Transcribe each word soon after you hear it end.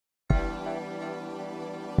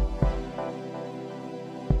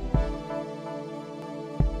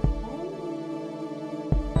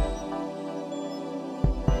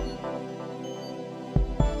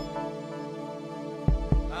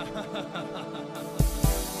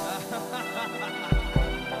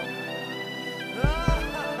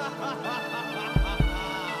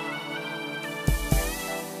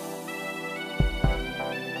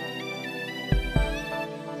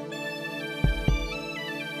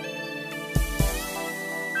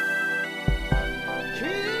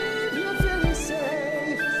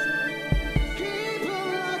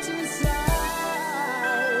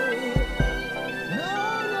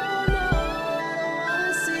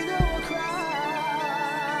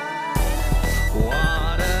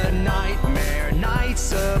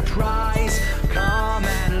surprise. Come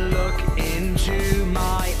and look into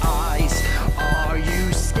my eyes. Are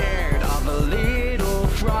you scared of a little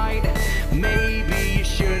fright? Maybe you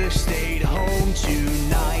should have stayed home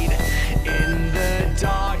tonight. In the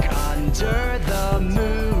dark under the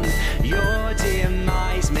moon, your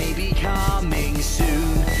demise may be coming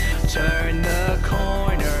soon. Turn the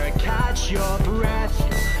corner, catch your breath.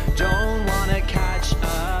 Don't wanna catch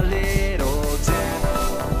a little death.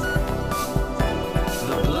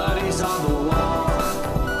 The blood is on the wall.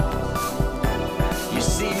 You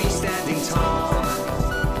see me standing tall.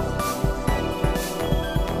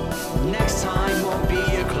 Next time won't be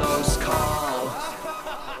a close call.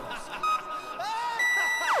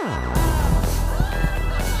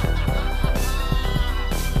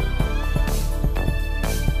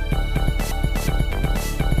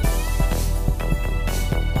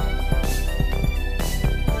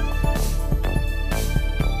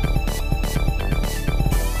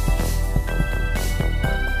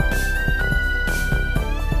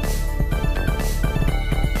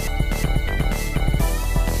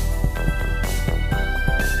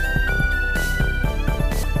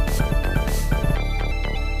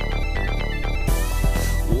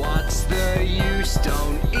 What's the use?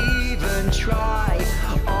 Don't even try.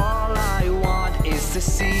 All I want is to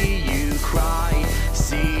see you cry.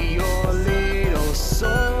 See your little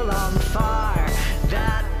soul on fire.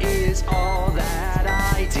 That is all that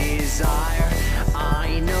I desire.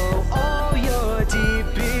 I know all your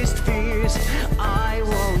deepest fears. I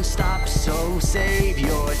won't stop, so save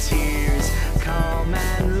your tears. Come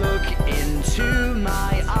and look into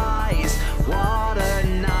my eyes. What a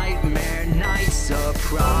nightmare night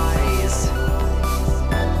surprise.